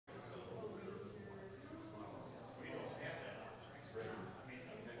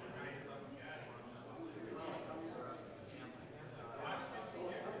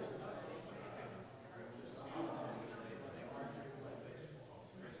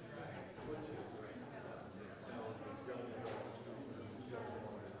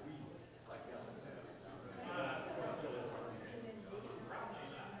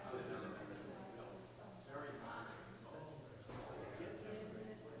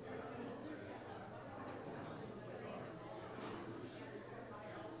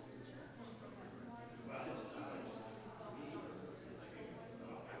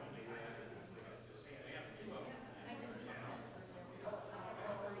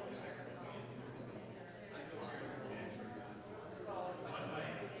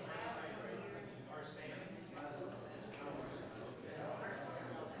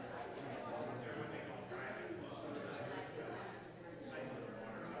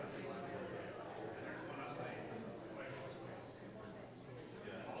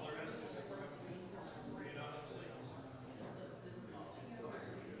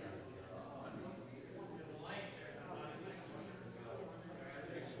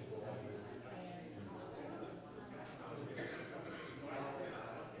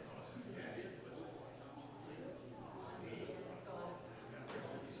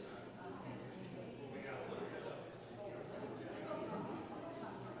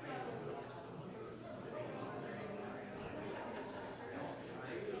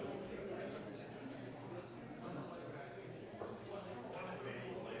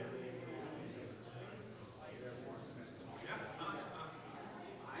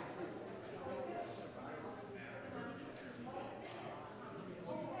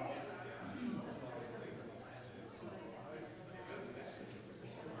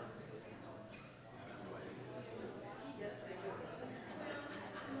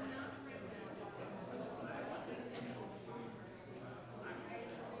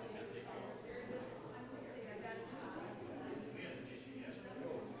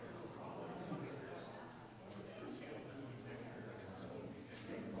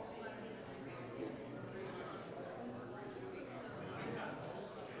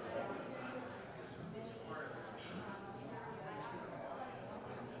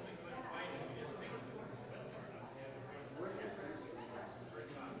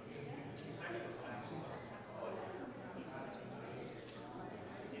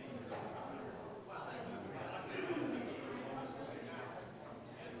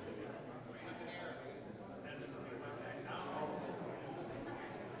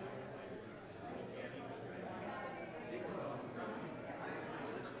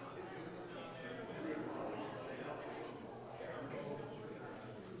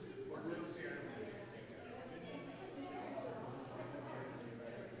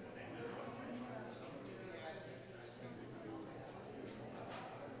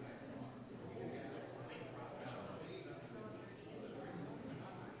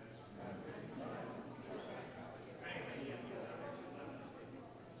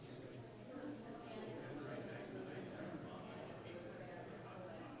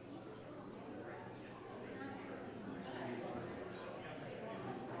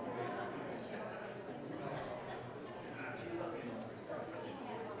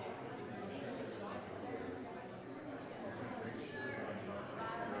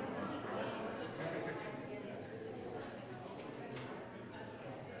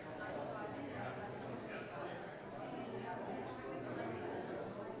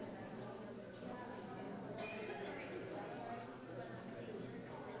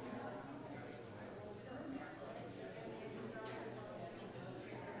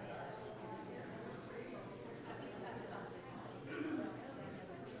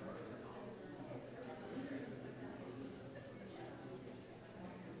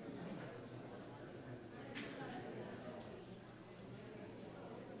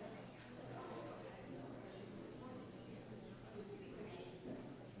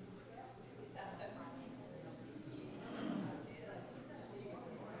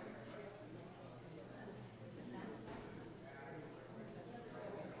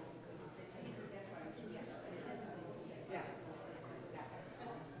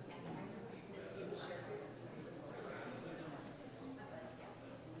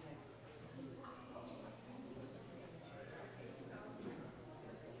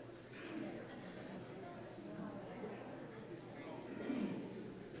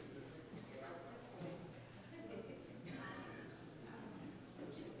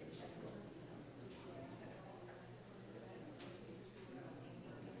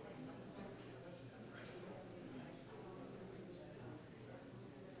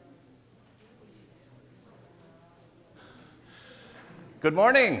Good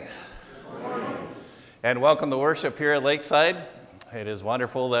morning. Good morning. And welcome to worship here at Lakeside. It is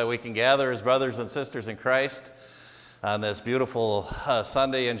wonderful that we can gather as brothers and sisters in Christ on this beautiful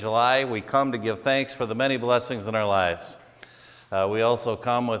Sunday in July. We come to give thanks for the many blessings in our lives. We also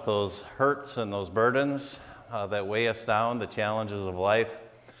come with those hurts and those burdens that weigh us down, the challenges of life.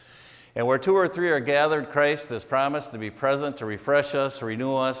 And where two or three are gathered, Christ has promised to be present to refresh us,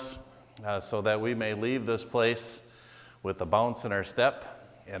 renew us, so that we may leave this place with a bounce in our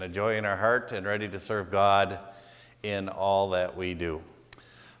step and a joy in our heart and ready to serve God in all that we do.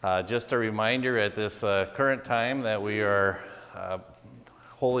 Just a reminder at this current time that we are,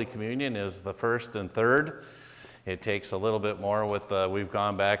 Holy Communion is the first and third. It takes a little bit more with, we've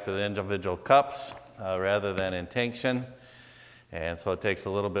gone back to the individual cups rather than intinction. And so it takes a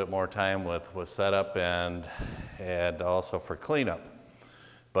little bit more time with setup and also for cleanup.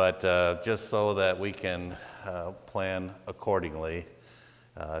 But just so that we can plan accordingly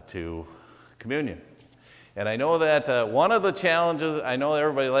to communion. And I know that one of the challenges, I know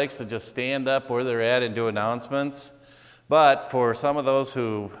everybody likes to just stand up where they're at and do announcements, but for some of those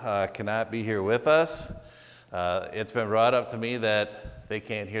who cannot be here with us, it's been brought up to me that they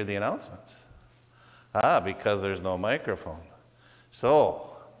can't hear the announcements because there's no microphone.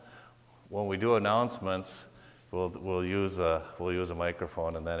 So when we do announcements, we'll use a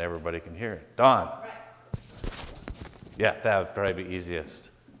microphone and then everybody can hear it. Dawn. Right. Yeah, that would probably be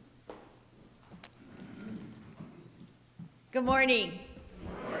easiest. Good morning.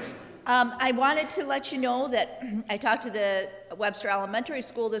 Good morning. I wanted to let you know that I talked to the Webster Elementary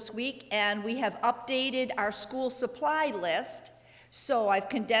School this week, and we have updated our school supply list. So I've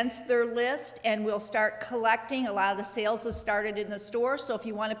condensed their list, and we'll start collecting. A lot of the sales have started in the store, so if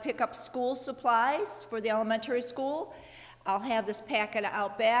you want to pick up school supplies for the elementary school, I'll have this packet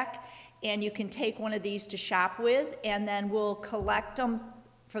out back, and you can take one of these to shop with, and then we'll collect them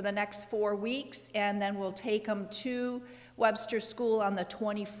for the next 4 weeks, and then we'll take them to Webster School on the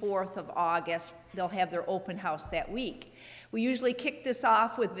 24th of August. They'll have their open house that week. We usually kick this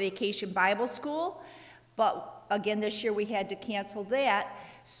off with Vacation Bible School, but again, this year we had to cancel that,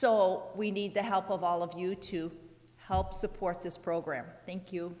 so we need the help of all of you to help support this program.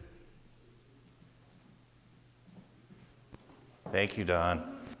 Thank you. Thank you,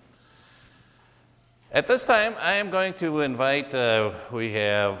 Dawn. At this time, I am going to invite, we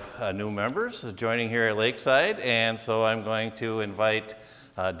have new members joining here at Lakeside, and so I'm going to invite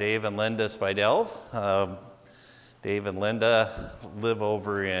Dave and Linda Spidell. Dave and Linda live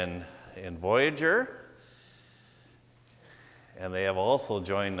over in Voyager, and they have also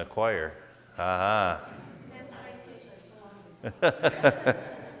joined the choir.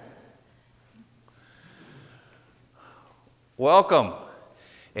 Welcome.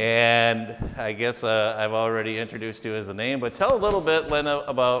 And I guess I've already introduced you as the name, but tell a little bit, Linda,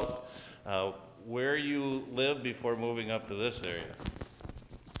 about where you lived before moving up to this area.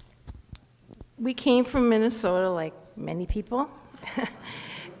 We came from Minnesota, like many people,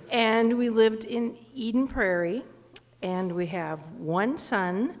 and we lived in Eden Prairie, and we have one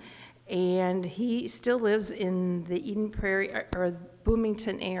son, and he still lives in the Eden Prairie or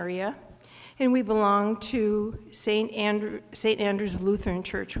Bloomington area. And we belong to St. Andrew's Lutheran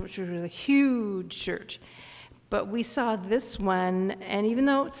Church, which was a huge church. But we saw this one, and even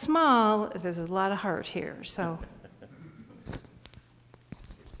though it's small, there's a lot of heart here, so.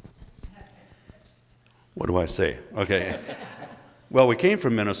 What do I say? Okay. Well, we came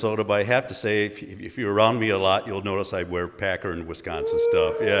from Minnesota, but I have to say, if you're around me a lot, you'll notice I wear Packer and Wisconsin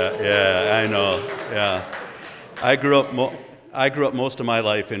stuff. Yeah, I know, yeah. I grew up most of my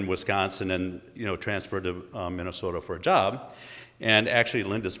life in Wisconsin and, transferred to Minnesota for a job. And actually,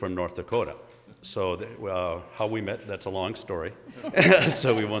 Linda's from North Dakota. So how we met, that's a long story.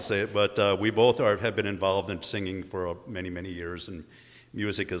 So we won't say it. But we both have been involved in singing for many, many years. And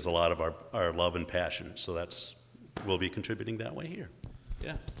music is a lot of our love and passion. So we'll be contributing that way here.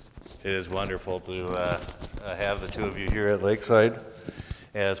 Yeah. It is wonderful to have the two of you here at Lakeside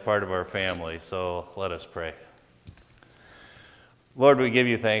as part of our family. So let us pray. Lord, we give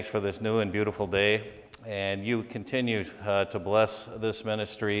you thanks for this new and beautiful day, and you continue to bless this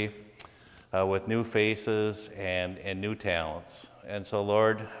ministry with new faces and new talents. And so,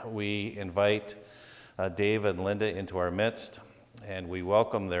 Lord, we invite Dave and Linda into our midst, and we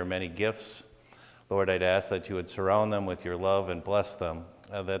welcome their many gifts. Lord, I'd ask that you would surround them with your love and bless them,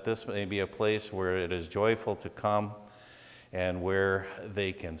 that this may be a place where it is joyful to come and where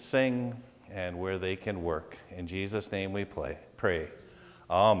they can sing and where they can work. In Jesus' name we pray.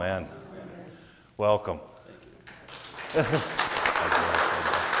 Amen. Amen. Welcome.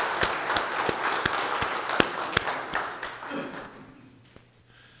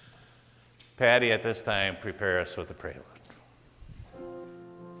 Patty, at this time, prepare us with the prelude.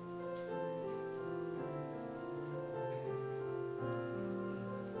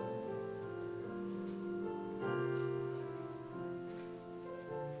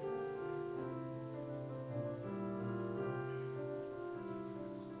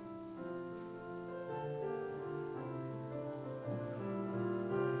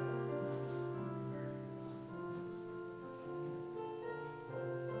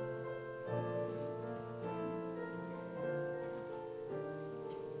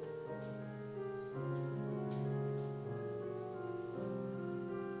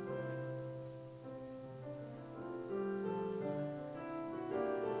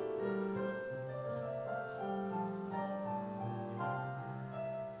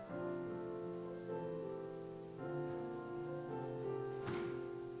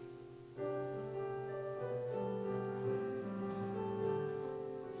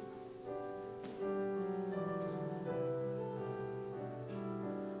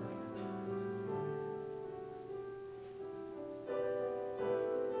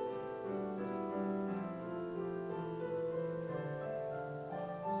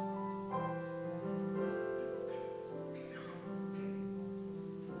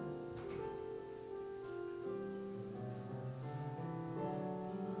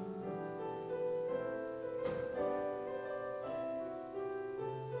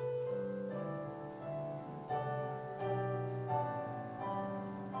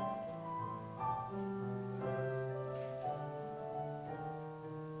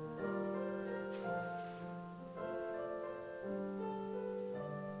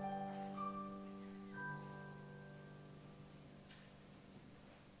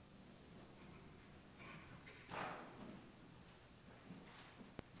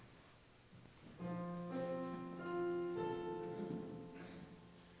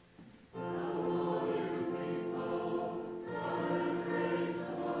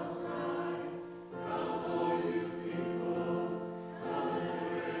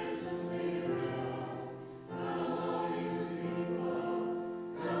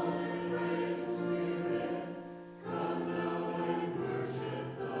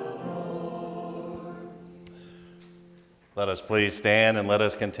 Let us please stand and let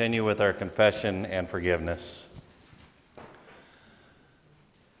us continue with our confession and forgiveness.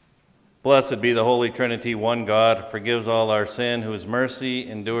 Blessed be the Holy Trinity, one God, who forgives all our sin, whose mercy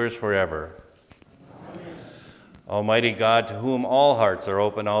endures forever. Amen. Almighty God, to whom all hearts are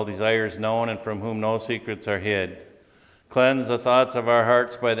open, all desires known, and from whom no secrets are hid, cleanse the thoughts of our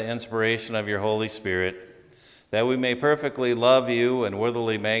hearts by the inspiration of your Holy Spirit, that we may perfectly love you and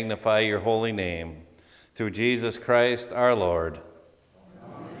worthily magnify your holy name. Through Jesus Christ our Lord.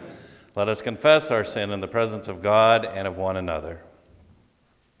 Amen. Let us confess our sin in the presence of God and of one another.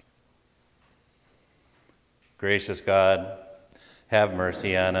 Gracious God, have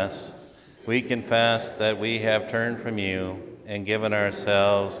mercy on us. We confess that we have turned from you and given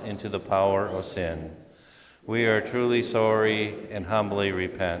ourselves into the power of sin. We are truly sorry and humbly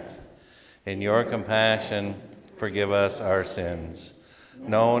repent. In your compassion, forgive us our sins,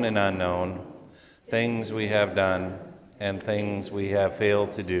 known and unknown, things we have done and things we have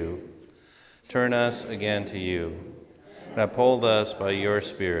failed to do. Turn us again to you and uphold us by your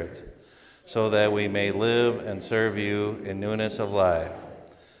Spirit, so that we may live and serve you in newness of life.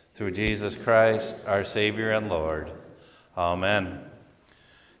 Through Jesus Christ, our Savior and Lord. Amen.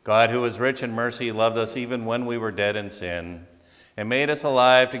 God, who is rich in mercy, loved us even when we were dead in sin, and made us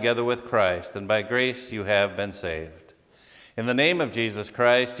alive together with Christ, and by grace you have been saved. In the name of Jesus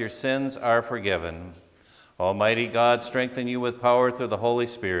Christ, your sins are forgiven. Almighty God, strengthen you with power through the Holy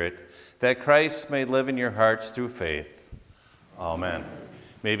Spirit, that Christ may live in your hearts through faith. Amen.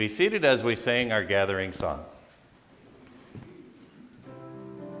 May be seated as we sing our gathering song.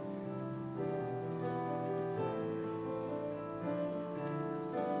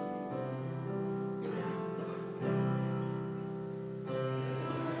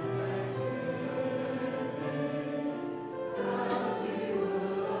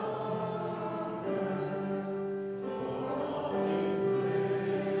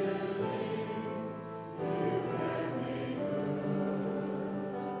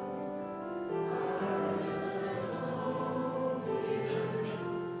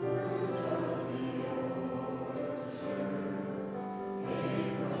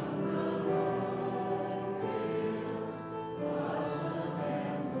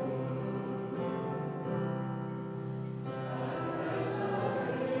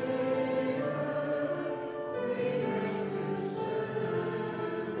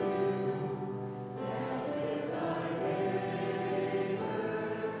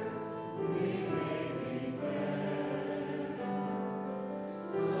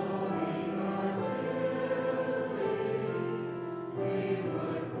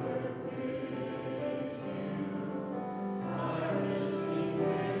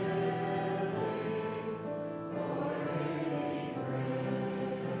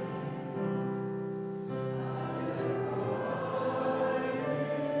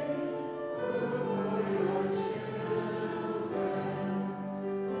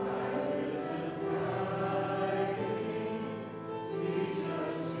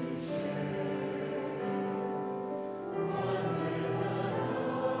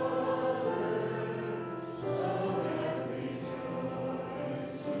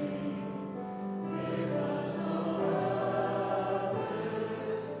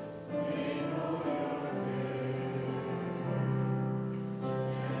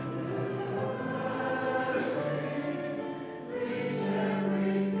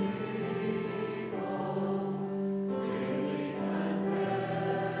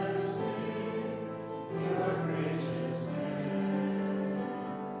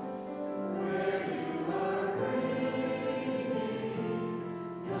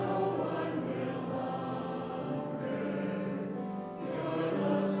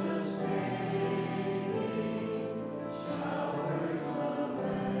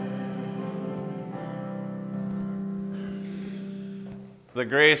 The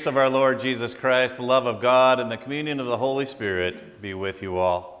grace of our Lord Jesus Christ, the love of God, and the communion of the Holy Spirit be with you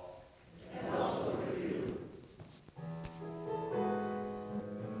all.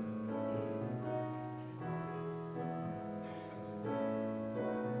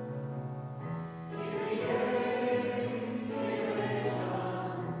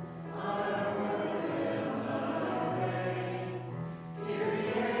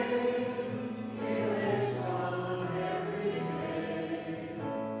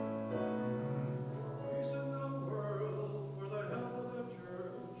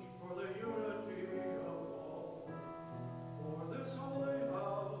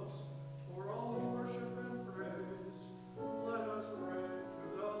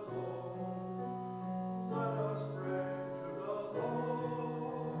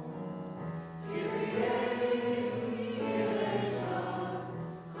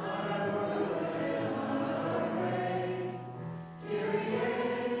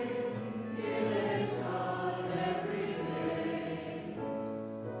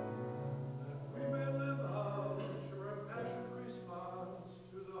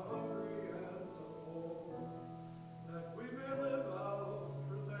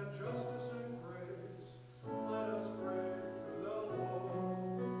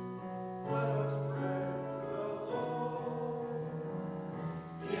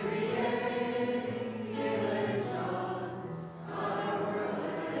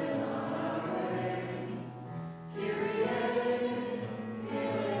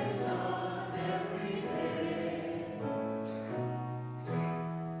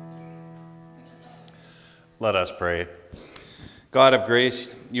 Let us pray. God of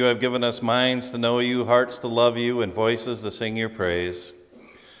grace, you have given us minds to know you, hearts to love you, and voices to sing your praise.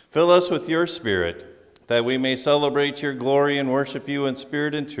 Fill us with your Spirit, that we may celebrate your glory and worship you in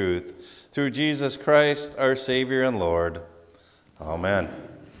spirit and truth, through Jesus Christ, our Savior and Lord. Amen.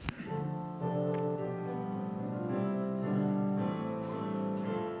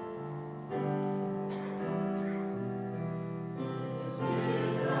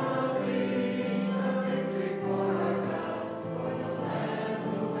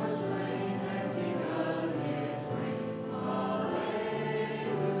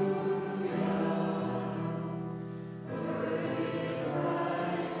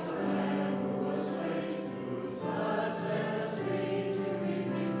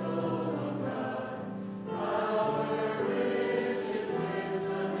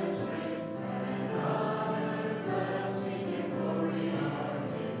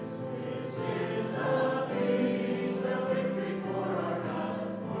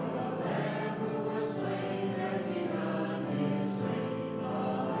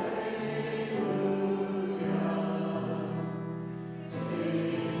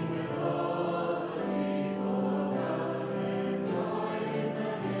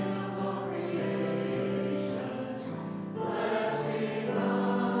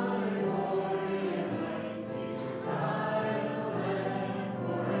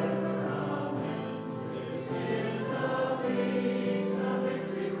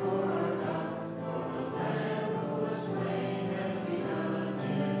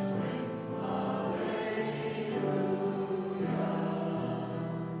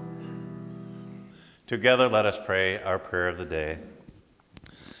 Together let us pray our prayer of the day.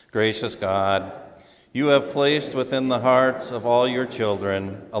 Gracious God, you have placed within the hearts of all your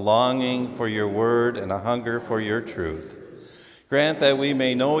children a longing for your word and a hunger for your truth. Grant that we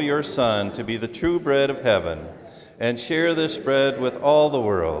may know your Son to be the true bread of heaven and share this bread with all the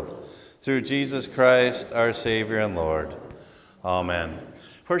world, through Jesus Christ, our Savior and Lord. Amen.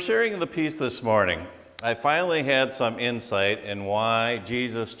 For sharing the peace this morning, I finally had some insight in why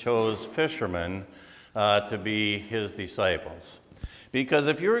Jesus chose fishermen to be his disciples. Because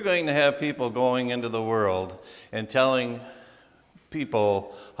if you were going to have people going into the world and telling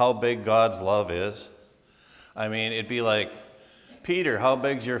people how big God's love is, I mean, it'd be like, Peter, how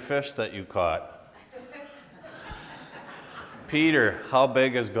big's your fish that you caught? Peter, how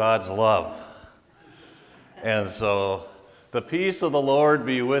big is God's love? And so, the peace of the Lord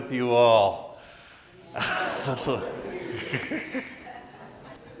be with you all.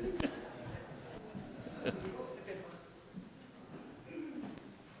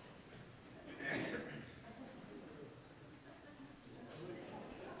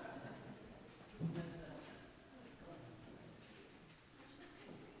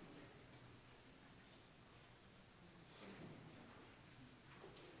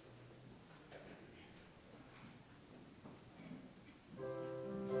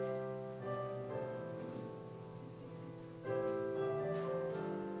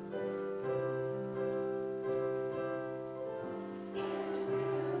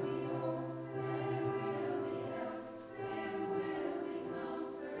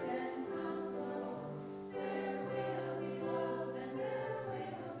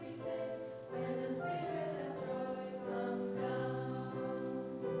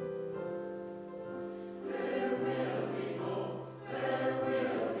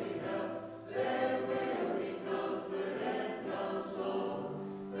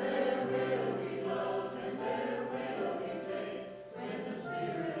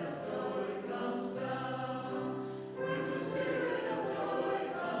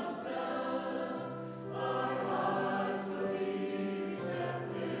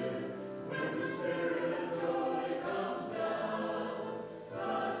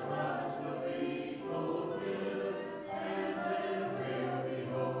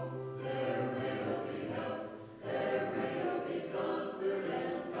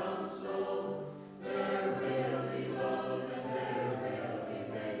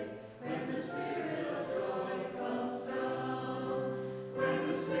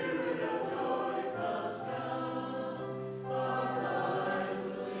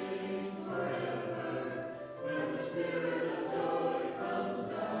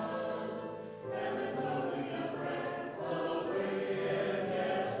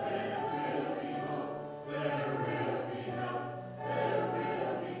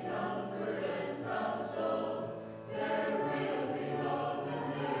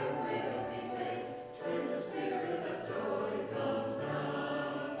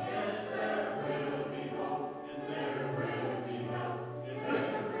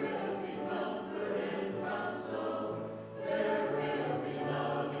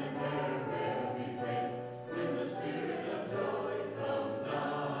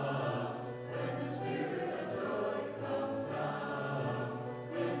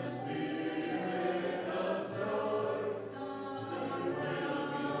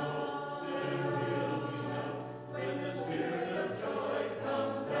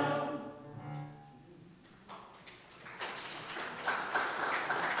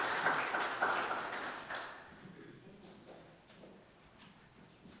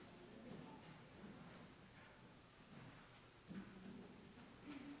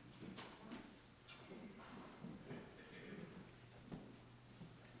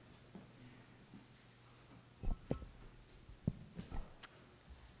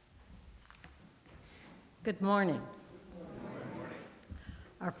 Good morning.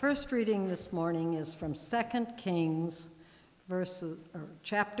 Our first reading this morning is from 2 Kings,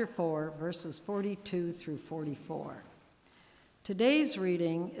 chapter 4, verses 42 through 44. Today's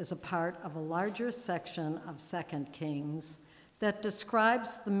reading is a part of a larger section of 2 Kings that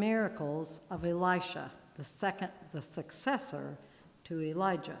describes the miracles of Elisha, the successor to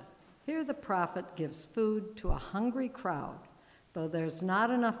Elijah. Here the prophet gives food to a hungry crowd. Though there's not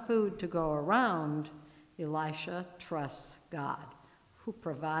enough food to go around, Elisha trusts God, who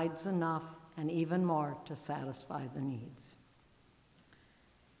provides enough and even more to satisfy the needs.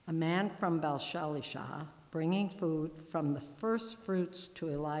 A man from Baal-shalisha, bringing food from the first fruits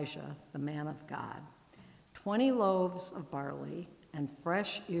to Elijah, the man of God, 20 loaves of barley and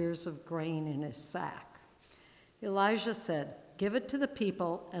fresh ears of grain in his sack. Elijah said, "Give it to the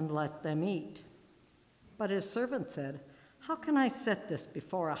people and let them eat." But his servant said, "How can I set this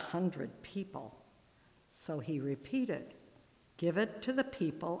before 100 people?" So he repeated, "Give it to the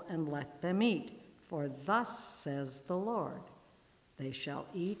people and let them eat, for thus says the Lord, they shall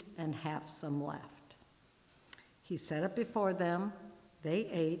eat and have some left." He set it before them, they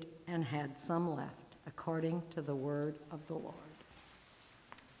ate and had some left, according to the word of the Lord.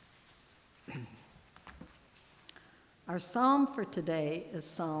 Our psalm for today is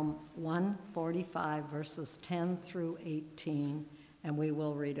Psalm 145, verses 10 through 18, and we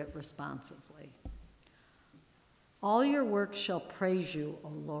will read it responsively. All your works shall praise you, O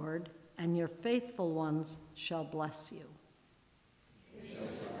Lord, and your faithful ones shall bless you.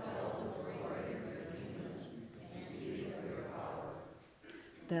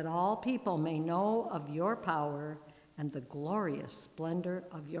 That all people may know of your power and the glorious splendor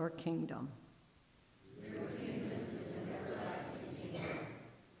of your kingdom. Your kingdom is an everlasting kingdom.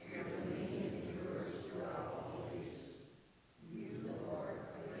 Your dominion endures throughout all ages. You, the Lord,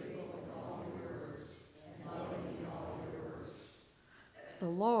 are faithful in all your works and loving in all your works. The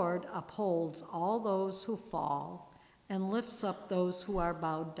Lord upholds all those who fall and lifts up those who are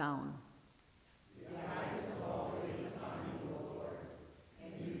bowed down.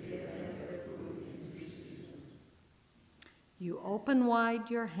 You open wide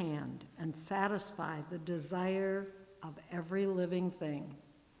your hand and satisfy the desire of every living thing.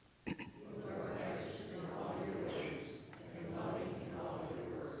 You are righteous in all your ways and loving in all your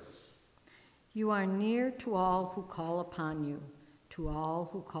works. You are near to all who call upon you, to all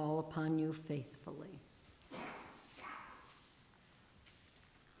who call upon you faithfully.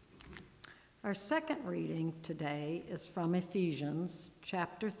 Our second reading today is from Ephesians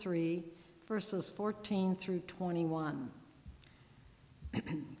chapter 3, verses 14 through 21.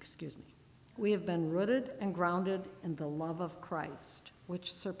 Excuse me. We have been rooted and grounded in the love of Christ,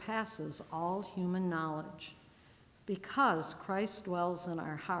 which surpasses all human knowledge. Because Christ dwells in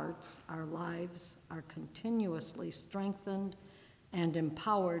our hearts, our lives are continuously strengthened and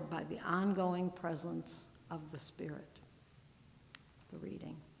empowered by the ongoing presence of the Spirit. The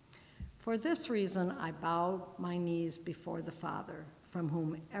reading. For this reason I bow my knees before the Father, from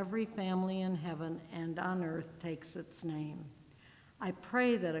whom every family in heaven and on earth takes its name. I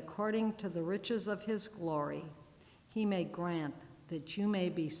pray that according to the riches of his glory, he may grant that you may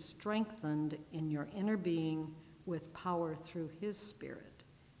be strengthened in your inner being with power through his Spirit,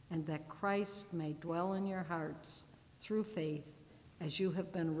 and that Christ may dwell in your hearts through faith as you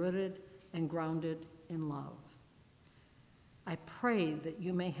have been rooted and grounded in love. I pray that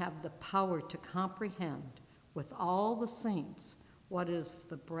you may have the power to comprehend with all the saints what is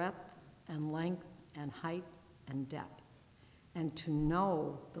the breadth and length and height and depth, and to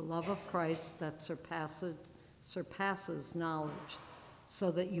know the love of Christ that surpasses knowledge,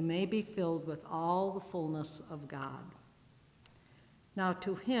 so that you may be filled with all the fullness of God. Now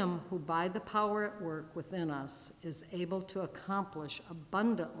to him who by the power at work within us is able to accomplish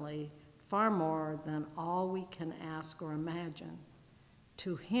abundantly far more than all we can ask or imagine,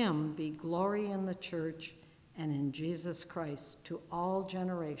 to him be glory in the church and in Jesus Christ to all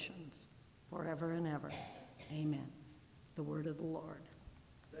generations, forever and ever. Amen. The word of the Lord.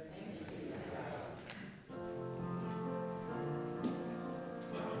 Thanks be to God.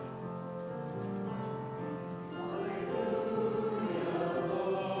 Hallelujah,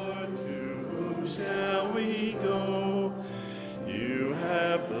 Lord, to whom shall we go? You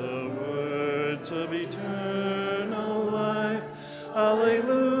have the words of eternal life.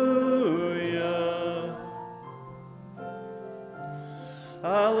 Hallelujah.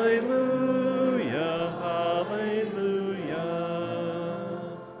 Hallelujah. Hallelujah.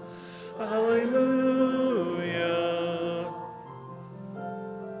 Hallelujah.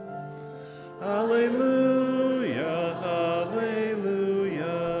 Hallelujah. Hallelujah.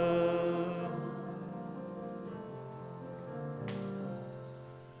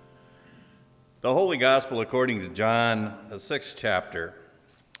 Gospel according to John, the 6th chapter.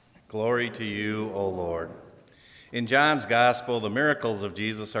 Glory to you, O Lord. In John's Gospel, the miracles of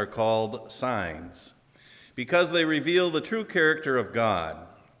Jesus are called signs because they reveal the true character of God.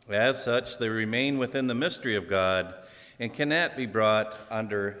 As such, they remain within the mystery of God and cannot be brought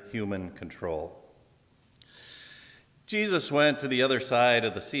under human control. Jesus went to the other side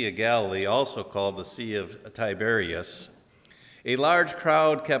of the Sea of Galilee, also called the Sea of Tiberias. A large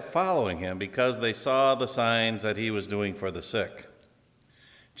crowd kept following him because they saw the signs that he was doing for the sick.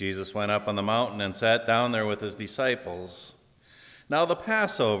 Jesus went up on the mountain and sat down there with his disciples. Now the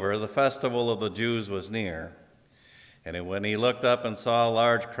Passover, the festival of the Jews, was near. And when he looked up and saw a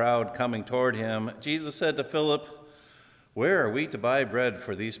large crowd coming toward him, Jesus said to Philip, "Where are we to buy bread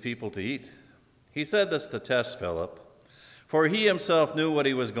for these people to eat?" He said this to test Philip, for he himself knew what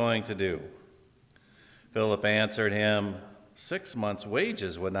he was going to do. Philip answered him, 6 months'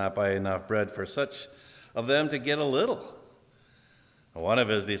 wages would not buy enough bread for such of them to get a little. One of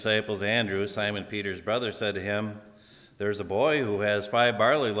his disciples, Andrew, Simon Peter's brother, said to him, "There's a boy who has 5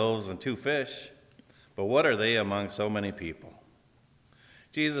 barley loaves and 2 fish, but what are they among so many people?"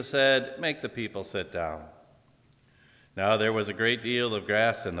 Jesus said, "Make the people sit down." Now there was a great deal of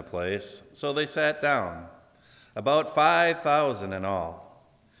grass in the place, so they sat down, about 5,000 in all.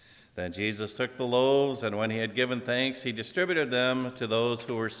 Then Jesus took the loaves, and when he had given thanks, he distributed them to those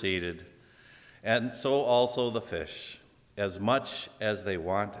who were seated, and so also the fish, as much as they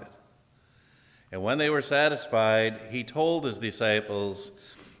wanted. And when they were satisfied, he told his disciples,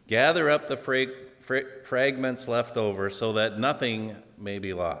 "Gather up the fragments left over, so that nothing may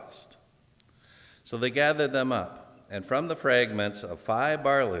be lost." So they gathered them up, and from the fragments of 5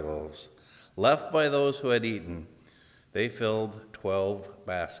 barley loaves, left by those who had eaten, they filled 12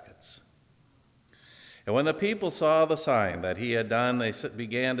 baskets. And when the people saw the sign that he had done, they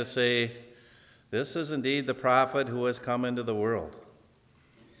began to say, "This is indeed the prophet who has come into the world."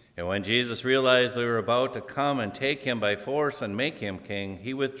 And when Jesus realized they were about to come and take him by force and make him king,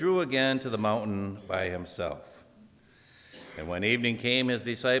 he withdrew again to the mountain by himself. And when evening came, his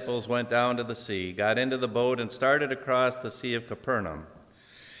disciples went down to the sea, got into the boat, and started across the Sea of Capernaum.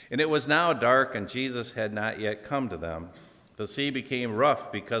 And it was now dark, and Jesus had not yet come to them. The sea became rough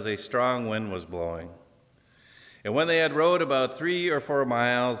because a strong wind was blowing. And when they had rowed about 3 or 4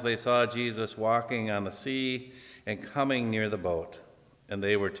 miles, they saw Jesus walking on the sea and coming near the boat, and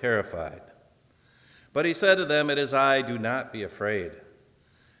they were terrified. But he said to them, "It is I, do not be afraid."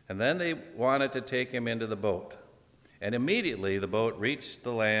 And then they wanted to take him into the boat. And immediately the boat reached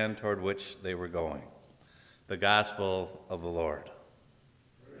the land toward which they were going. The Gospel of the Lord.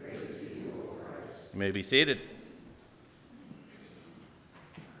 Praise to you, O Christ. You may be seated.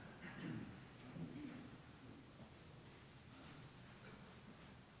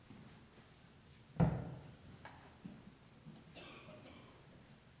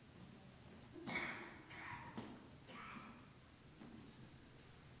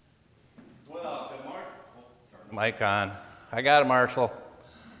 Well, good morning. Turn the mic on. I got it, Marshall.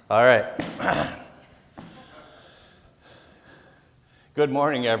 All right. Good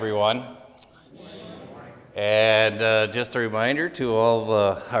morning, everyone. And just a reminder to all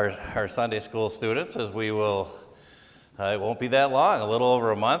our Sunday school students, as we will, it won't be that long, a little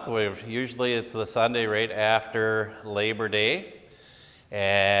over a month. Usually it's the Sunday right after Labor Day.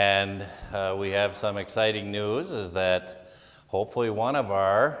 And we have some exciting news, is that hopefully one of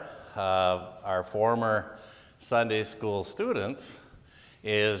our former Sunday school students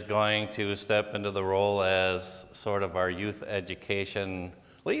is going to step into the role as sort of our youth education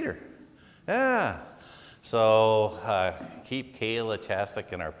leader. Yeah. So keep Kayla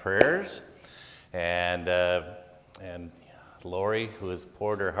Chastik in our prayers, and Lori, who has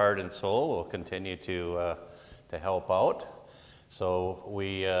poured her heart and soul, will continue to help out. So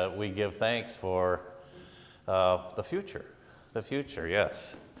we give thanks for the future. The future,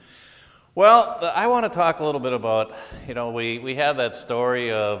 yes. Well, I want to talk a little bit about, we have that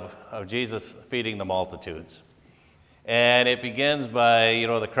story of Jesus feeding the multitudes. And it begins by,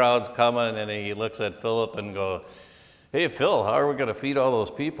 the crowd's coming, and he looks at Philip and goes, "Hey, Phil, how are we going to feed all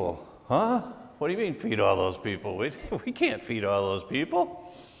those people?" "Huh? What do you mean feed all those people? We can't feed all those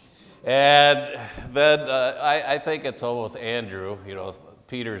people." And then I think it's almost Andrew,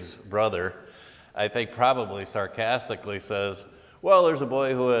 Peter's brother, I think probably sarcastically says, "Well, there's a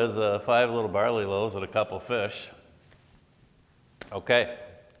boy who has 5 little barley loaves and a couple fish." Okay.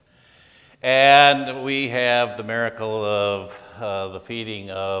 And we have the miracle of the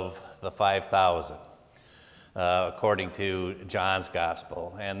feeding of the 5,000, according to John's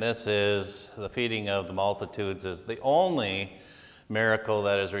Gospel. And this is, the feeding of the multitudes is the only miracle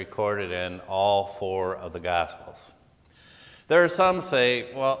that is recorded in all 4 of the Gospels. There are some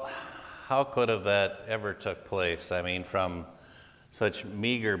say, well, how could have that ever took place? I mean, from such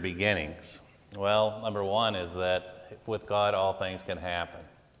meager beginnings. Well, number one is that with God, all things can happen.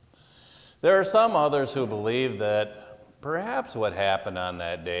 There are some others who believe that perhaps what happened on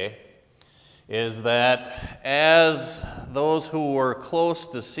that day is that as those who were close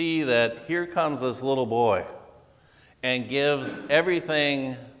to see that here comes this little boy and gives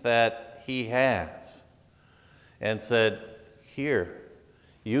everything that he has and said, here,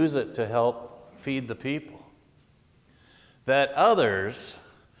 use it to help feed the people, that others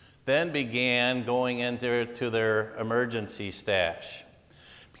then began going into their emergency stash.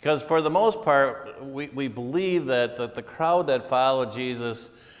 Because for the most part, we believe that the crowd that followed Jesus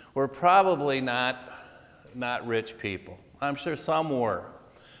were probably not rich people. I'm sure some were.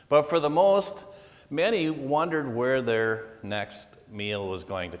 But for the most, many wondered where their next meal was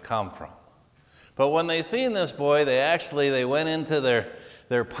going to come from. But when they seen this boy, they went into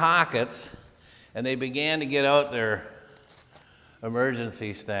their pockets and they began to get out their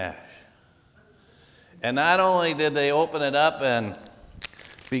emergency stash. And not only did they open it up and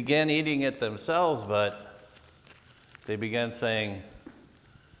begin eating it themselves, but they began saying,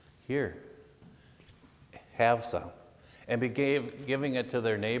 here, have some. And giving it to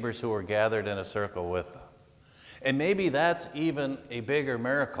their neighbors who were gathered in a circle with them. And maybe that's even a bigger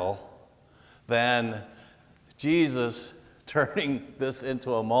miracle than Jesus turning this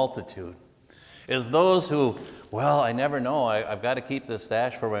into a multitude. Is those who, well, I never know, I've got to keep this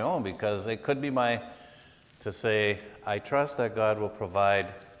stash for my own because it could be to say, I trust that God will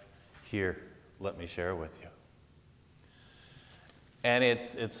provide. Here, let me share with you. And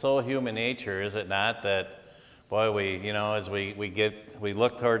it's so human nature, is it not, that, boy, as we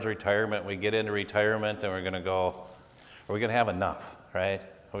look towards retirement, we get into retirement and we're going to go, are we going to have enough, right?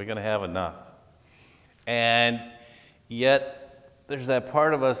 Are we going to have enough? And yet, there's that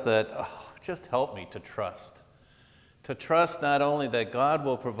part of us that, just help me to trust. To trust not only that God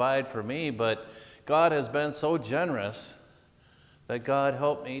will provide for me, but God has been so generous that God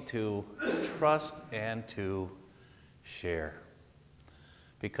help me to trust and to share.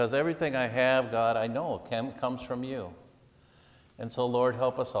 Because everything I have, God, I know comes from you. And so, Lord,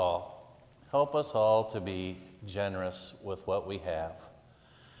 help us all. Help us all to be generous with what we have.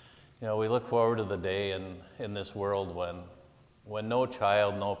 We look forward to the day in this world when no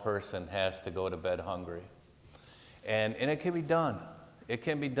child, no person has to go to bed hungry. And it can be done. It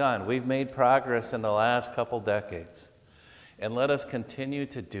can be done. We've made progress in the last couple decades. And let us continue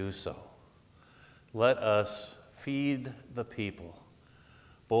to do so. Let us feed the people,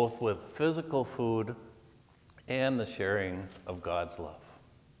 both with physical food and the sharing of God's love.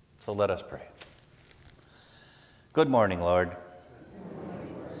 So let us pray. Good morning, Lord.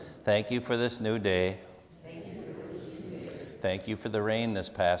 Thank you for this new day. Thank you for the rain this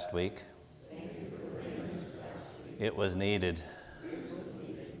past week. It was needed.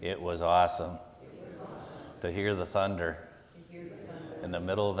 It was awesome to hear the thunder in the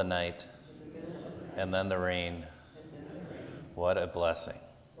middle of the night and then the rain. What a blessing.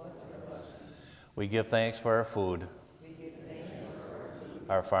 We give thanks for our food,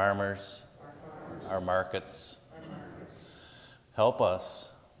 our farmers, our markets. Help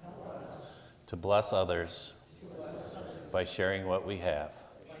us to bless others by sharing what we have.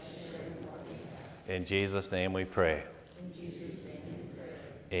 In Jesus' name we pray.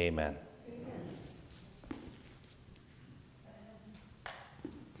 Amen.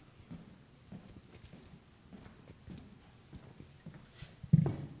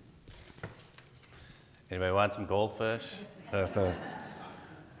 Anybody want some goldfish?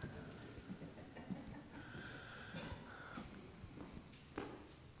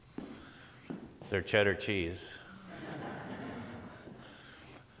 They're cheddar cheese.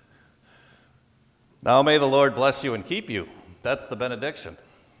 Now may the Lord bless you and keep you. That's the benediction.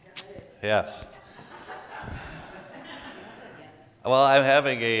 Yes. Well, I'm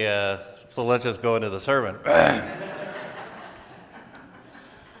having so let's just go into the sermon.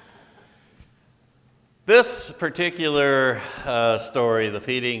 This particular story, the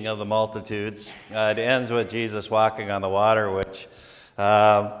feeding of the multitudes, it ends with Jesus walking on the water, which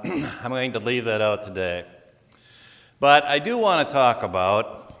I'm going to leave that out today. But I do want to talk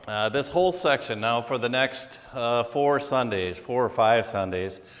about this whole section now for the next 4 or 5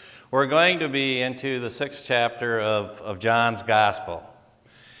 Sundays. We're going to be into the 6th chapter of John's Gospel.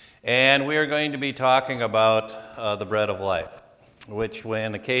 And we are going to be talking about the bread of life, which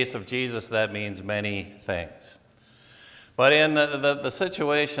in the case of Jesus, that means many things. But in the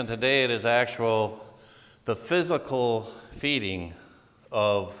situation today, it is the physical feeding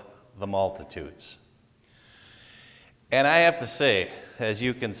of the multitudes. And I have to say, as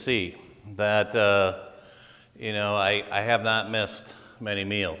you can see, that, I have not missed many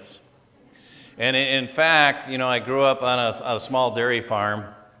meals. And in fact, I grew up on a small dairy farm,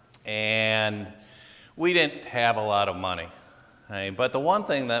 and we didn't have a lot of money. But the one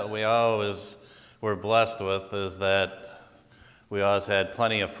thing that we always were blessed with is that we always had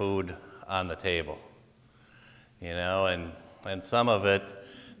plenty of food on the table. And some of it,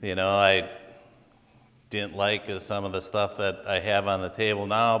 I didn't like is some of the stuff that I have on the table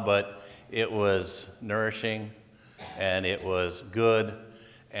now, but it was nourishing, and it was good,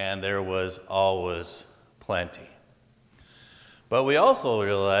 and there was always plenty. But we also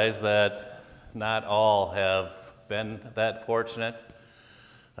realize that not all have been that fortunate.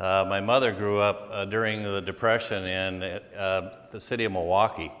 My mother grew up during the Depression in the city of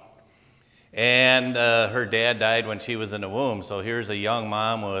Milwaukee. And her dad died when she was in the womb, so here's a young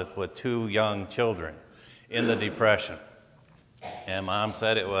mom with 2 young children in the Depression. And Mom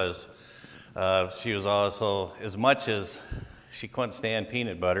said it was, she was also, as much as she couldn't stand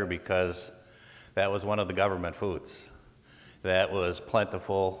peanut butter because that was one of the government foods. That was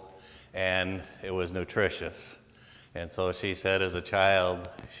plentiful and it was nutritious. And so she said as a child,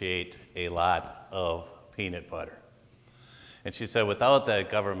 she ate a lot of peanut butter. And she said without that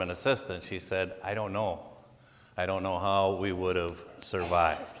government assistance, she said, I don't know. I don't know how we would have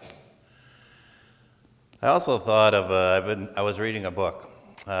survived. I also thought of, I was reading a book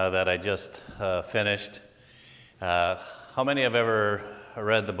that I just finished. How many have ever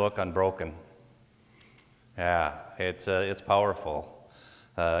read the book Unbroken? Yeah, it's powerful.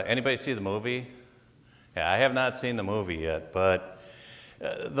 Anybody see the movie? Yeah, I have not seen the movie yet, but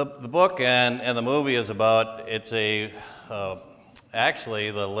the book and the movie is about,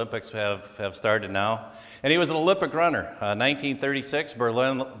 actually the Olympics have started now, and he was an Olympic runner. 1936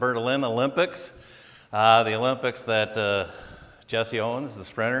 Berlin Olympics. The Olympics that Jesse Owens, the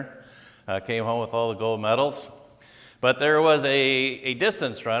sprinter, came home with all the gold medals. But there was a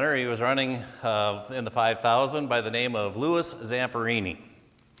distance runner. He was running in the 5,000 by the name of Louis Zamperini.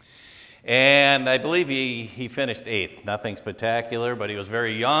 And I believe he finished 8th. Nothing spectacular, but he was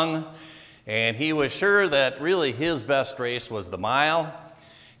very young. And he was sure that really his best race was the mile.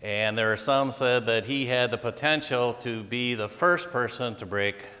 And there are some said that he had the potential to be the first person to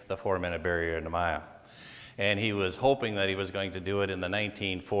break the 4-minute barrier in the mile. And he was hoping that he was going to do it in the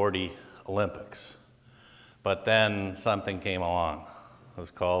 1940 Olympics. But then something came along. It was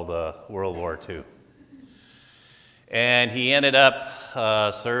called World War II. And he ended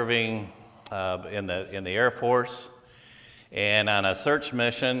up serving in the Air Force and on a search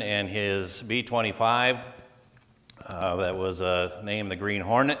mission in his B-25 that was named the Green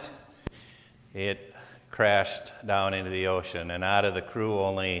Hornet. It crashed down into the ocean, and out of the crew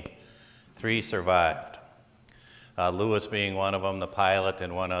only 3 survived. Louis being one of them, the pilot,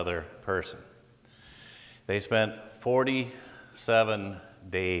 and one other person. They spent 47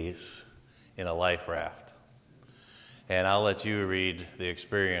 days in a life raft. And I'll let you read the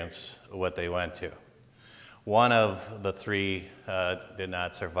experience of what they went to. One of the 3 did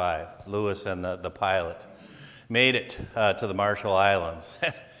not survive. Louis and the pilot made it to the Marshall Islands.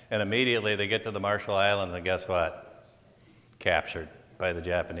 And immediately they get to the Marshall Islands, and guess what? Captured by the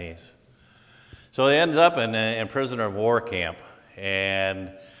Japanese. So he ends up in prisoner of war camp,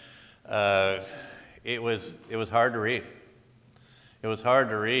 and it was hard to read. It was hard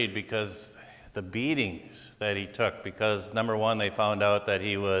to read because the beatings that he took, because number one, they found out that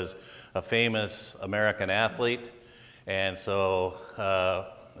he was a famous American athlete, and so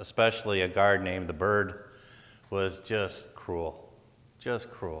especially a guard named the Bird was just cruel,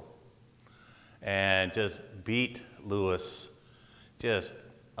 and just beat Louis just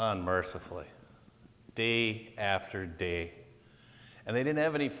unmercifully, day after day. And they didn't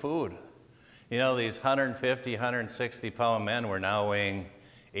have any food. You know, these 150, 160-pound men were now weighing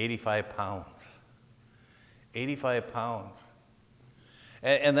 85 pounds. 85 pounds.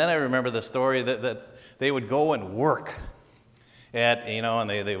 And then I remember the story that they would go and work and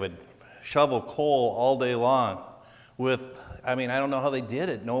they would shovel coal all day long with, I don't know how they did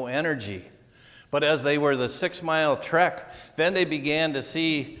it, no energy. But as they were the 6-mile trek, then they began to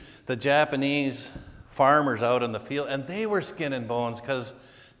see the Japanese farmers out in the field, and they were skin and bones because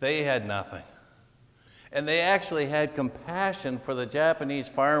they had nothing. And they actually had compassion for the Japanese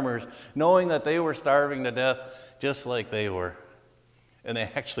farmers, knowing that they were starving to death just like they were. And they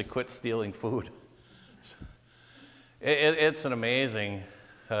actually quit stealing food. It's an amazing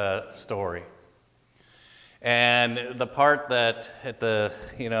story. And the part that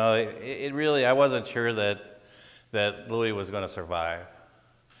it really, I wasn't sure that Louis was going to survive.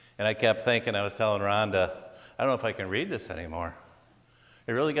 And I kept thinking, I was telling Rhonda, I don't know if I can read this anymore.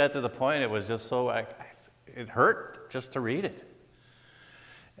 It really got to the point, it was just so, it hurt just to read it.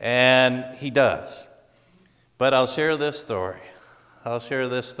 And he does. But I'll share this story.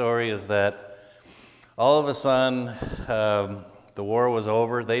 Is that all of a sudden, the war was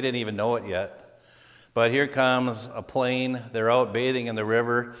over. They didn't even know it yet. But here comes a plane. They're out bathing in the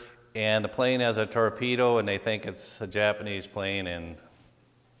river, and the plane has a torpedo, and they think it's a Japanese plane, and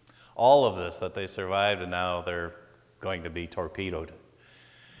all of this, that they survived, and now they're going to be torpedoed.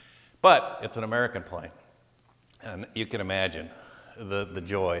 But it's an American plane, and you can imagine the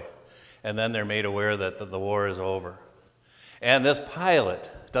joy. And then they're made aware that the war is over. And this pilot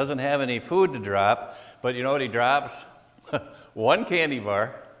doesn't have any food to drop, but you know what he drops? One candy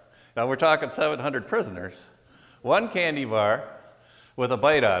bar. Now we're talking 700 prisoners. One candy bar with a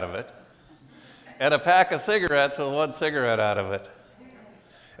bite out of it, and a pack of cigarettes with one cigarette out of it.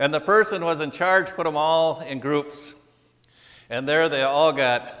 And the person was in charge, put them all in groups. And there they all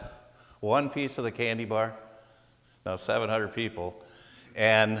got one piece of the candy bar, now 700 people,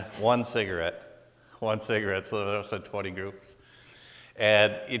 and one cigarette. So there was 20 groups.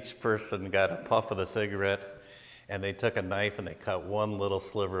 And each person got a puff of the cigarette, and they took a knife and they cut one little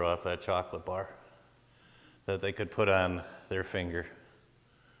sliver off that chocolate bar that they could put on their finger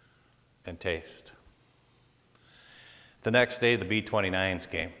and taste. The next day, the B-29s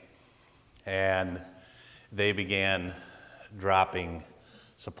came, and they began dropping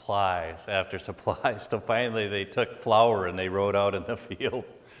supplies after supplies, till finally they took flour and they rode out in the field.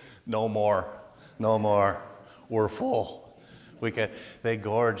 No more, we're full. They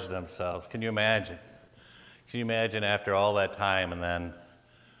gorged themselves. Can you imagine? Can you imagine after all that time, and then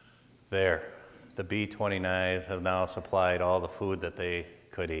the B-29s have now supplied all the food that they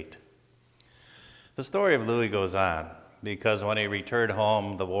could eat. The story of Louis goes on, because when he returned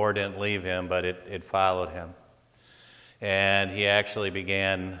home, the war didn't leave him, but it followed him. And he actually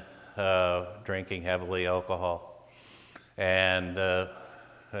began drinking heavily alcohol, and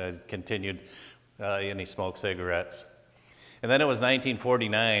continued, and he smoked cigarettes. And then it was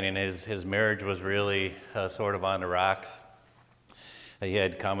 1949, and his marriage was really sort of on the rocks. He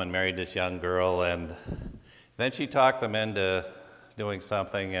had come and married this young girl, and then she talked him into doing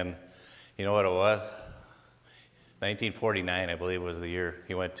something, and you know what it was? 1949, I believe, was the year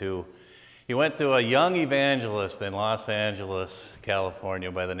he went to a young evangelist in Los Angeles,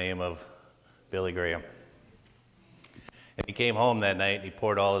 California, by the name of Billy Graham. And he came home that night, and he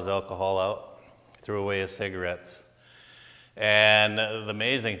poured all his alcohol out, threw away his cigarettes. And the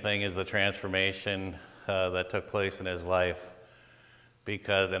amazing thing is the transformation that took place in his life,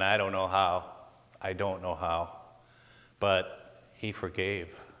 because, and I don't know how, but he forgave.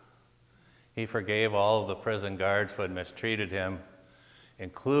 He forgave all of the prison guards who had mistreated him,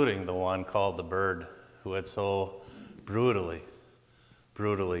 including the one called the Bird, who had so brutally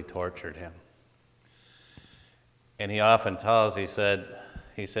tortured him. And he often tells, he said,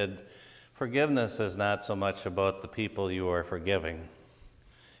 forgiveness is not so much about the people you are forgiving,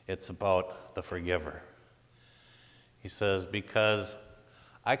 it's about the forgiver. He says, because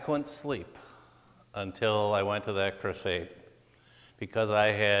I couldn't sleep until I went to that crusade, because I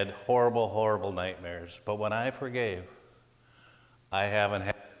had horrible nightmares. But when I forgave, I haven't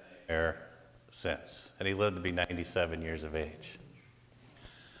had a nightmare since. And he lived to be 97 years of age.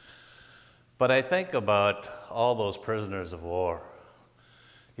 But I think about all those prisoners of war,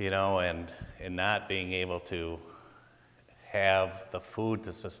 and not being able to have the food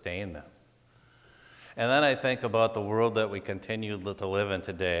to sustain them. And then I think about the world that we continue to live in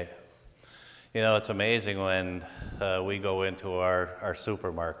today. It's amazing when we go into our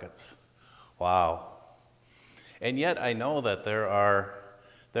supermarkets. Wow. And yet I know that there are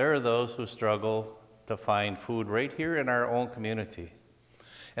those who struggle to find food right here in our own community.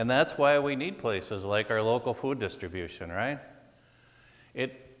 And that's why we need places like our local food distribution, right?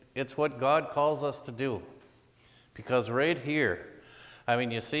 It's what God calls us to do. Because right here,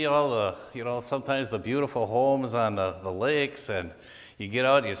 you see all the, sometimes the beautiful homes on the lakes, and you get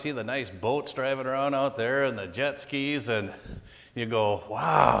out, you see the nice boats driving around out there and the jet skis, and you go,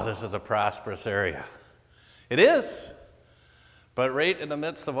 wow, this is a prosperous area. It is. But right in the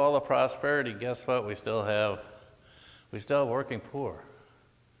midst of all the prosperity, guess what? We still have working poor.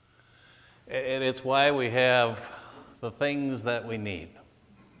 And it's why we have the things that we need.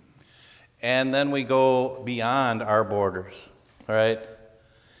 And then we go beyond our borders, right?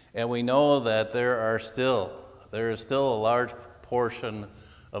 And we know that there is still a large portion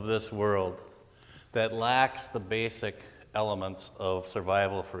of this world that lacks the basic elements of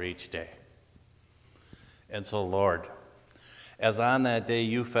survival for each day. And so, Lord, as on that day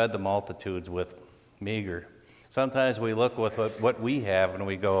you fed the multitudes with meager. Sometimes we look with what we have and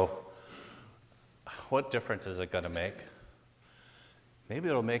we go, what difference is it going to make? Maybe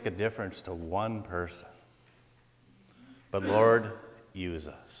it'll make a difference to one person. But Lord, use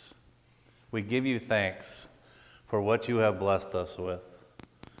us. We give you thanks for what you have blessed us with.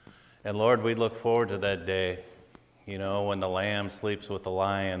 And Lord, we look forward to that day, when the lamb sleeps with the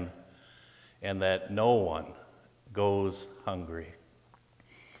lion and that no one goes hungry.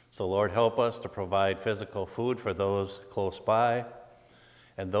 So Lord, help us to provide physical food for those close by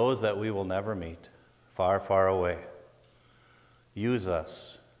and those that we will never meet, far, far away. Use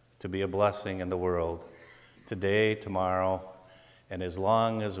us to be a blessing in the world today, tomorrow, and as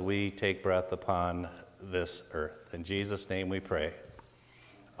long as we take breath upon this earth. In Jesus' name we pray.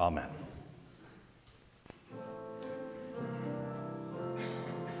 Amen.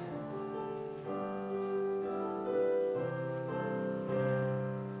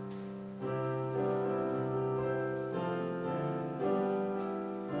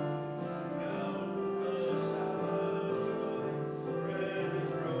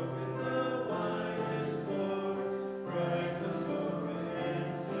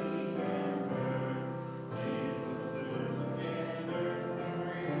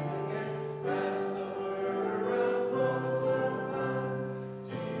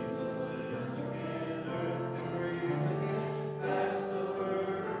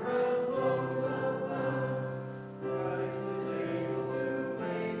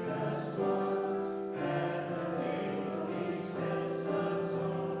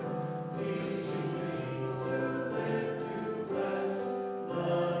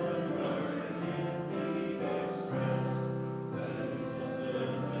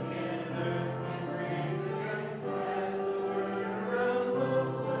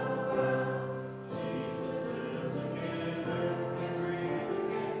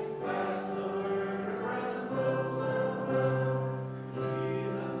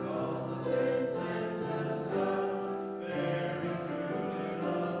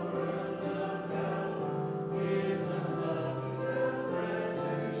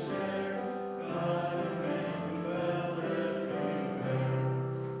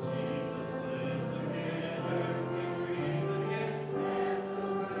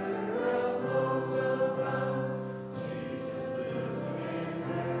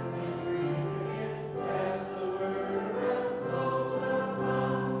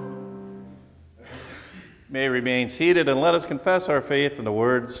 May remain seated, and let us confess our faith in the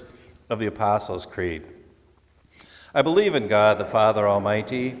words of the Apostles' Creed. I believe in God, the Father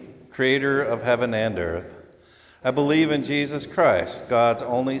Almighty, creator of heaven and earth. I believe in Jesus Christ, God's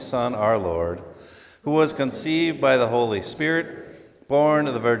only Son, our Lord, who was conceived by the Holy Spirit, born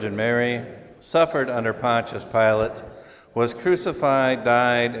of the Virgin Mary, suffered under Pontius Pilate, was crucified,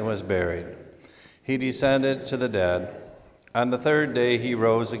 died, and was buried. He descended to the dead. On the third day he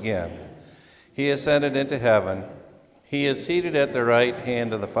rose again. He ascended into heaven. He is seated at the right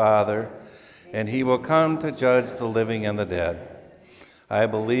hand of the Father, and he will come to judge the living and the dead. I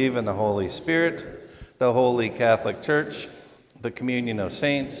believe in the Holy Spirit, the Holy Catholic Church, the communion of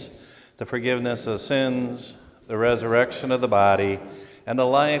saints, the forgiveness of sins, the resurrection of the body, and the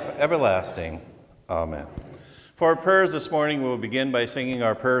life everlasting. Amen. For our prayers this morning, we will begin by singing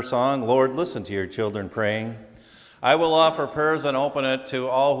our prayer song, Lord, Listen to Your Children Praying. I will offer prayers and open it to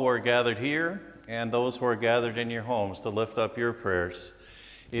all who are gathered here and those who are gathered in your homes to lift up your prayers,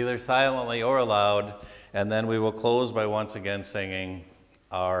 either silently or aloud, and then we will close by once again singing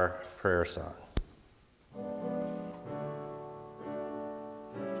our prayer song.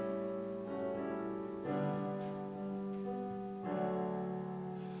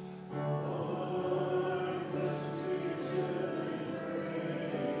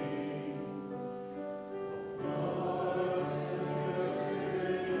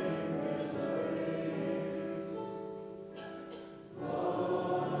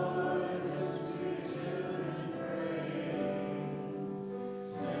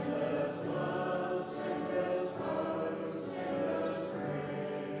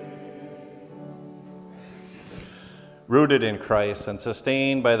 Rooted in Christ and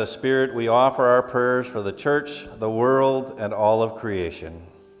sustained by the Spirit, we offer our prayers for the church, the world, and all of creation.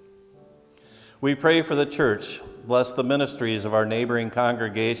 We pray for the church. Bless the ministries of our neighboring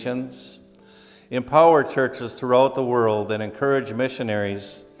congregations. Empower churches throughout the world and encourage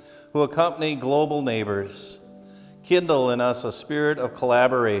missionaries who accompany global neighbors. Kindle in us a spirit of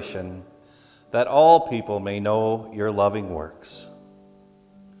collaboration that all people may know your loving works.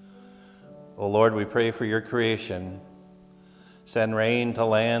 O Lord, we pray for your creation. Send rain to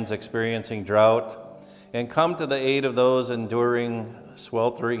lands experiencing drought and come to the aid of those enduring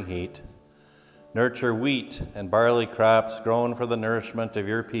sweltering heat. Nurture wheat and barley crops grown for the nourishment of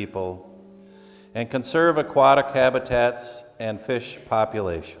your people, and conserve aquatic habitats and fish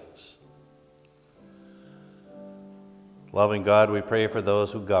populations. Loving God, we pray for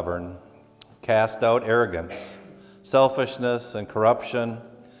those who govern. Cast out arrogance, selfishness, and corruption,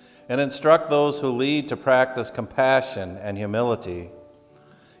 and instruct those who lead to practice compassion and humility.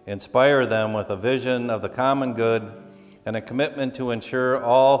 Inspire them with a vision of the common good and a commitment to ensure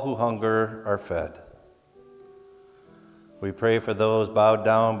all who hunger are fed. We pray for those bowed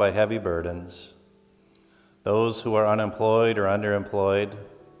down by heavy burdens, those who are unemployed or underemployed,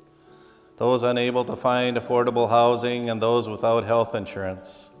 those unable to find affordable housing, and those without health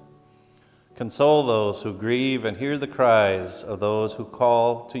insurance. Console those who grieve and hear the cries of those who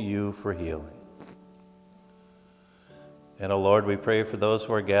call to you for healing. And, O Lord, we pray for those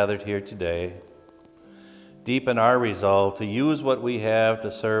who are gathered here today. Deepen our resolve to use what we have to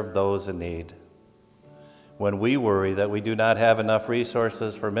serve those in need. When we worry that we do not have enough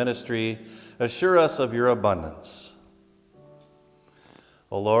resources for ministry, assure us of your abundance.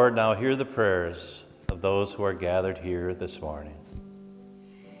 O Lord, now hear the prayers of those who are gathered here this morning.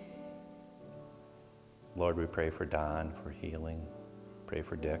 Lord, we pray for Don for healing. Pray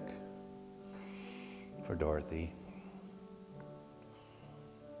for Dick, for Dorothy,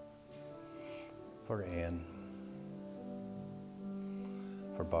 for Ann,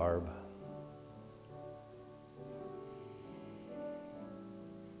 for Barb,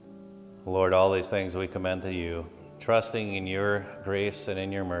 Lord, all these things we commend to you, trusting in your grace and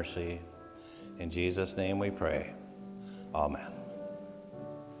in your mercy. In Jesus' name we pray. Amen.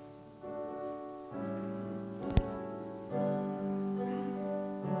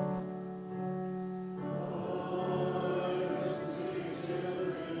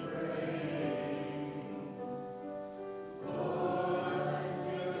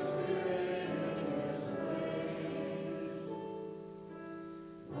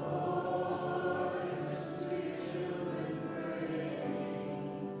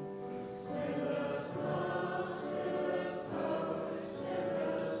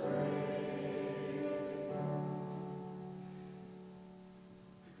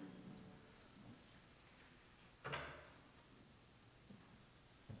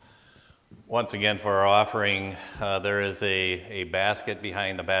 Once again, for our offering, there is a basket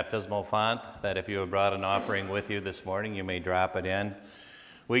behind the baptismal font that if you have brought an offering with you this morning, you may drop it in.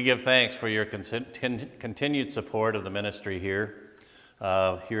 We give thanks for your continued support of the ministry here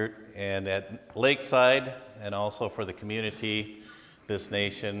and at Lakeside, and also for the community, this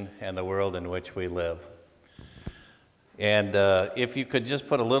nation, and the world in which we live. And if you could just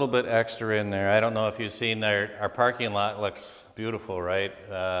put a little bit extra in there. I don't know if you've seen our parking lot looks beautiful, right?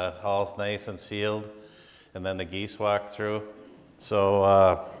 All nice and sealed, and then the geese walk through.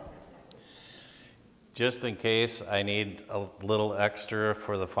 So just in case I need a little extra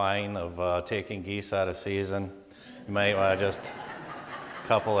for the fine of taking geese out of season, you might want to just a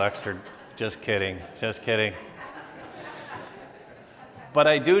couple extra. Just kidding, just kidding. But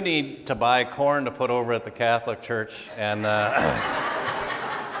I do need to buy corn to put over at the Catholic Church, and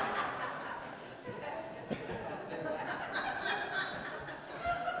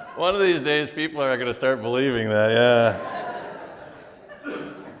one of these days people are going to start believing that, yeah.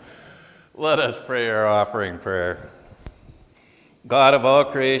 Let us pray our offering prayer. God of all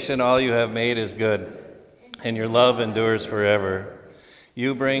creation, all you have made is good, and your love endures forever.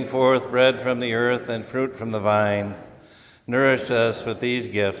 You bring forth bread from the earth and fruit from the vine. Nourish us with these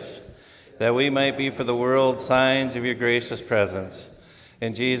gifts, that we might be for the world signs of your gracious presence.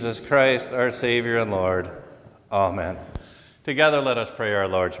 In Jesus Christ, our Savior and Lord. Amen. Together let us pray our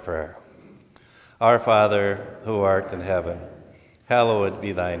Lord's Prayer. Our Father, who art in heaven, hallowed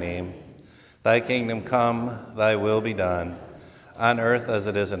be thy name. Thy kingdom come, thy will be done, on earth as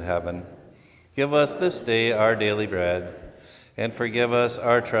it is in heaven. Give us this day our daily bread, and forgive us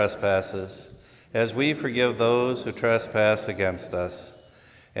our trespasses, as we forgive those who trespass against us.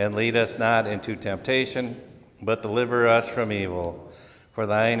 And lead us not into temptation, but deliver us from evil. For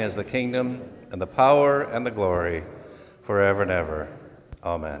thine is the kingdom, and the power, and the glory, forever and ever.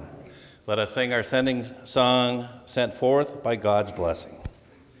 Amen. Let us sing our sending song, Sent Forth by God's Blessing.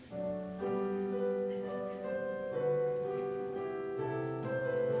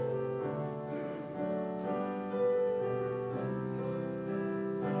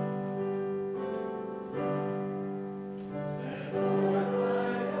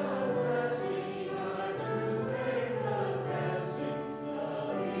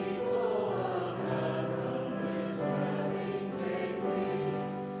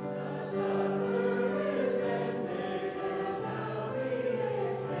 Supper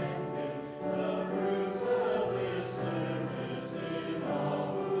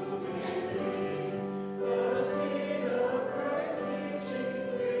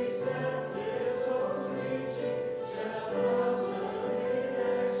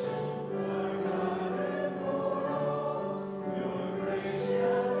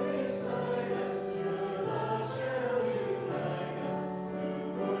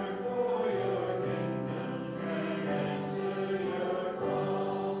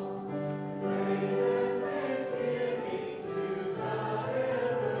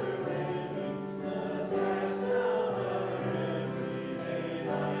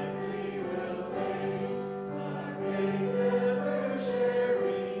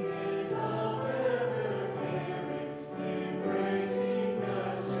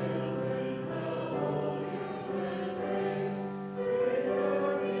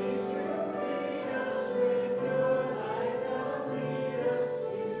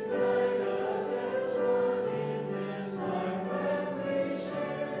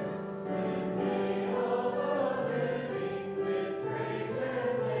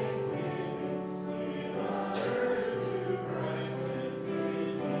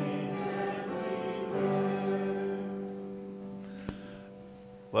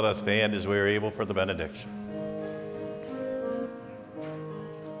Let us stand as we are able for the benediction.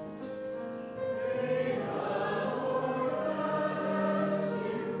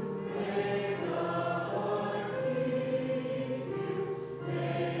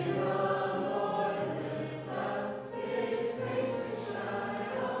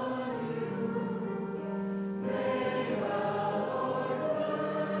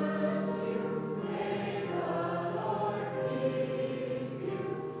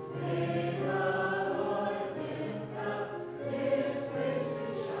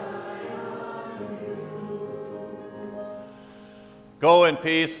 Go in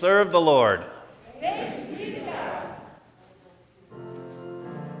peace, serve the Lord.